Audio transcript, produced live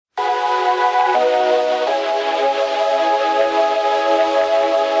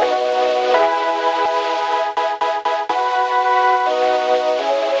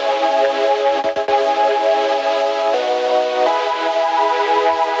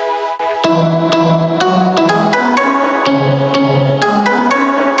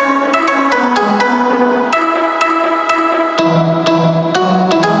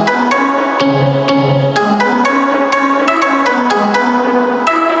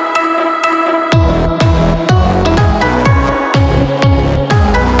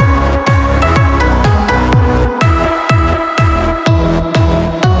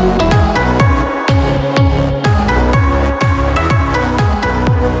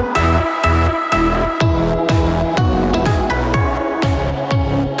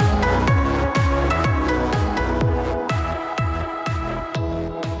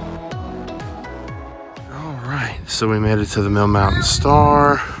So we made it to the Mill Mountain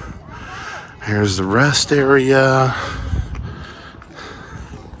Star. Here's the rest area.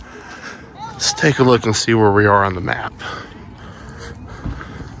 Let's take a look and see where we are on the map.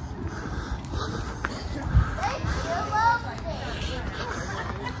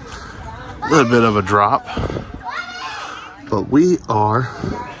 A little bit of a drop, but we are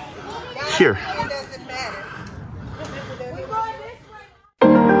here.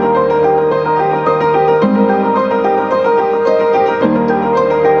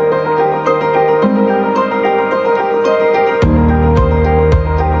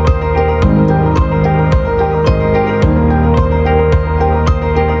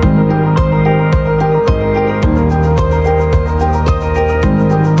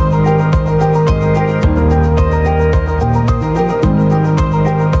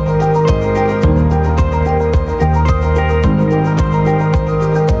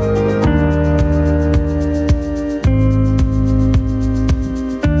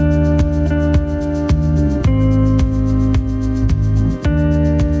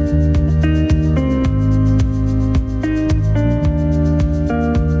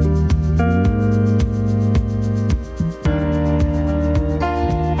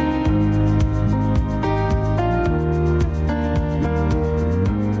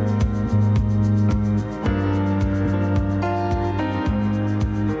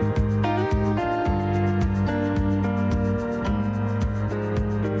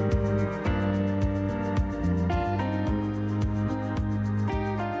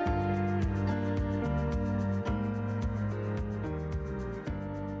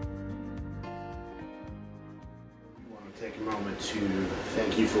 Take a moment to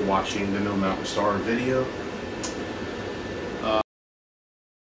thank you for watching the Mill Mountain Star video.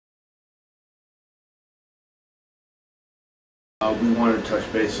 We want to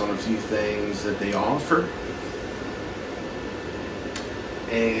touch base on a few things that they offer,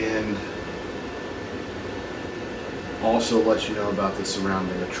 and also let you know about the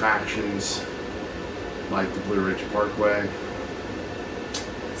surrounding attractions like the Blue Ridge Parkway.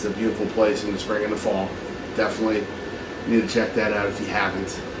 It's a beautiful place in the spring and the fall. Definitely need to check that out if you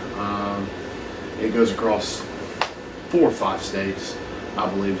haven't. It goes across 4 or 5 states, I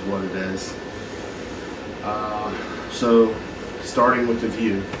believe is what it is. So starting with the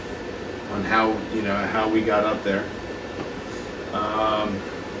view on how we got up there.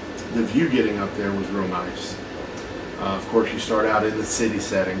 The view getting up there was real nice. Of course, you start out in the city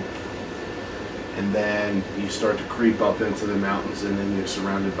setting, and then you start to creep up into the mountains, and then you're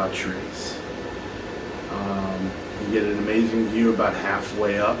surrounded by trees. You get an amazing view about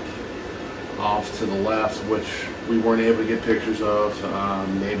halfway up off to the left, which we weren't able to get pictures of.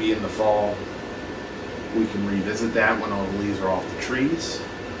 Maybe in the fall we can revisit that when all the leaves are off the trees.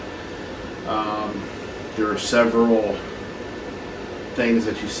 There are several things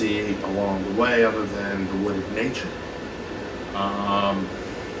that you see along the way other than the wooded nature.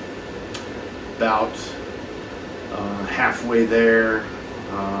 About halfway there,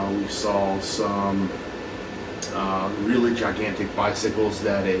 we saw some really gigantic bicycles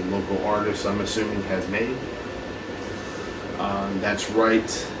that a local artist, I'm assuming, has made. That's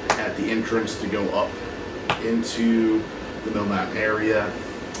right at the entrance to go up into the Mill Mountain area.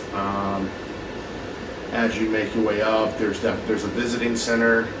 As you make your way up, there's a visiting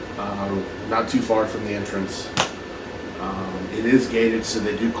center not too far from the entrance. It is gated, so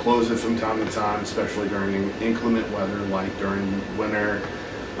they do close it from time to time, especially during inclement weather, like during winter.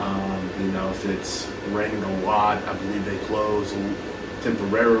 If it's raining a lot, I believe they close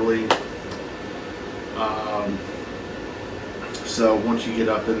temporarily. So once you get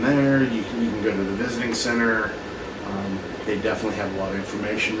up in there, you can go to the visiting center. They definitely have a lot of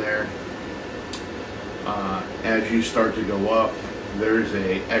information there. As you start to go up, there's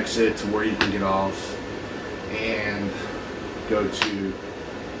a exit to where you can get off and go to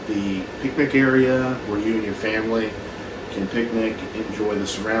the picnic area where you and your family can picnic, enjoy the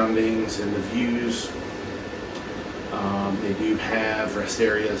surroundings and the views. They do have rest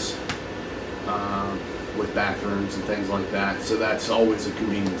areas with bathrooms and things like that. So that's always a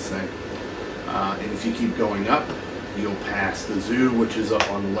convenience thing. And if you keep going up, you'll pass the zoo, which is up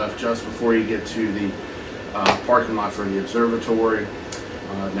on the left just before you get to the parking lot for the observatory.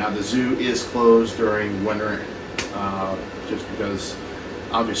 Now the zoo is closed during winter, just because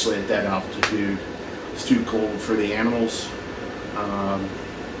obviously at that altitude it's too cold for the animals.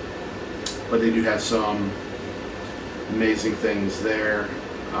 But they do have some amazing things there.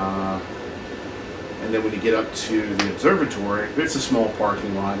 And then when you get up to the observatory, it's a small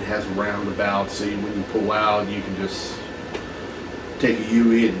parking lot. It has a roundabout, so when you pull out, you can just take a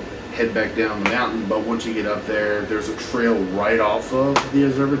U-turn and head back down the mountain. But once you get up there, there's a trail right off of the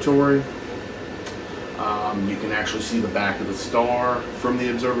observatory. You can actually see the back of the star from the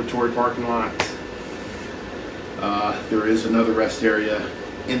observatory parking lot. There is another rest area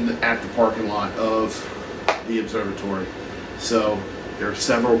at the parking lot of the observatory. So there are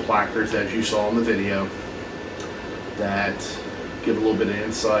several placards, as you saw in the video, that give a little bit of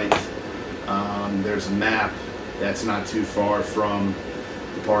insight. There's a map that's not too far from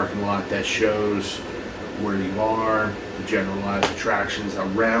the parking lot that shows where you are, the generalized attractions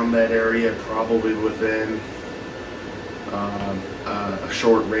around that area, probably within a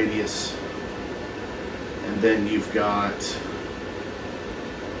short radius. And then you've got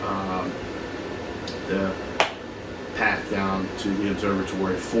the path down to the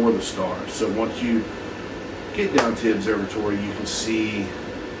observatory for the stars. So once you get down to the observatory, you can see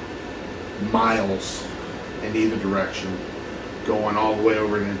miles in either direction, going all the way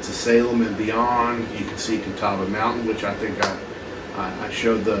over into Salem and beyond. You can see Catawba Mountain, which I think I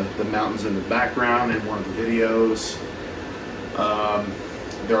showed the mountains in the background in one of the videos.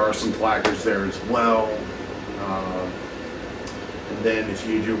 There are some placards there as well. And then if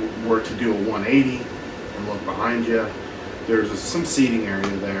you were to do a 180 and look behind you, there's some seating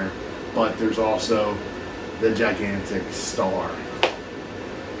area there, but there's also the gigantic star.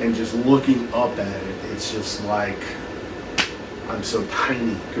 And just looking up at it, it's just like, I'm so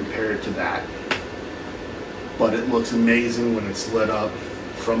tiny compared to that. But it looks amazing when it's lit up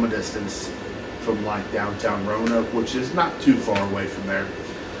from a distance, from like downtown Roanoke, which is not too far away from there.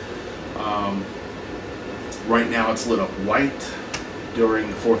 Right now it's lit up white during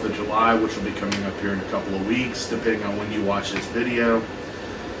the 4th of July, which will be coming up here in a couple of weeks, depending on when you watch this video.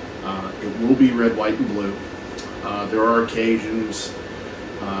 It will be red, white, and blue. There are occasions,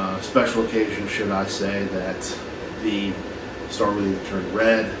 special occasions should I say, that the star will either turn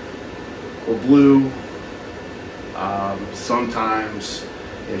red or blue. Sometimes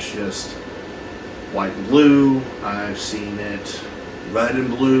it's just white and blue. I've seen it red and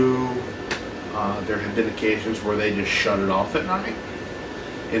blue. There have been occasions where they just shut it off at night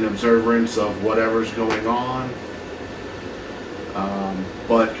in observance of whatever's going on.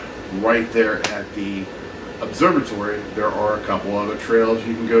 But right there at the observatory, there are a couple other trails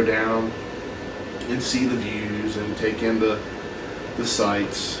you can go down and see the views and take in the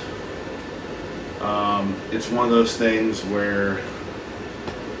sights. It's one of those things where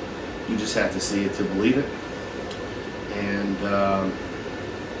you just have to see it to believe it, and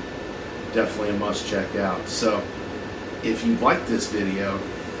definitely a must check out. So if you liked this video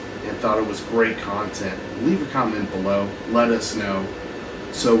and thought it was great content, leave a comment below, let us know,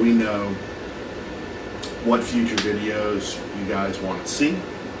 so we know what future videos you guys want to see.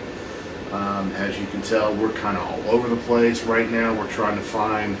 As you can tell, we're kind of all over the place right now. We're trying to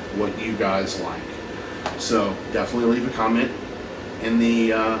find what you guys like. So definitely leave a comment in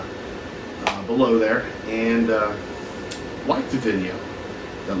the below there, and like the video.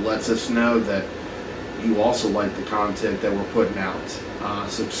 That lets us know that you also like the content that we're putting out.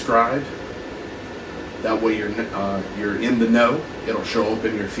 Subscribe. That way you're in the know. It'll show up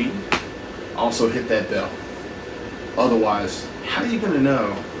in your feed. Also hit that bell. Otherwise, how are you going to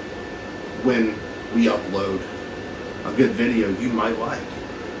know when we upload a good video you might like?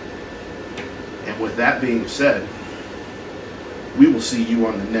 And with that being said, we will see you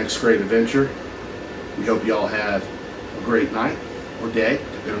on the next great adventure. We hope you all have a great night or day,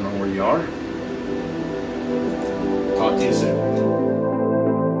 depending on where you are. Talk to you soon.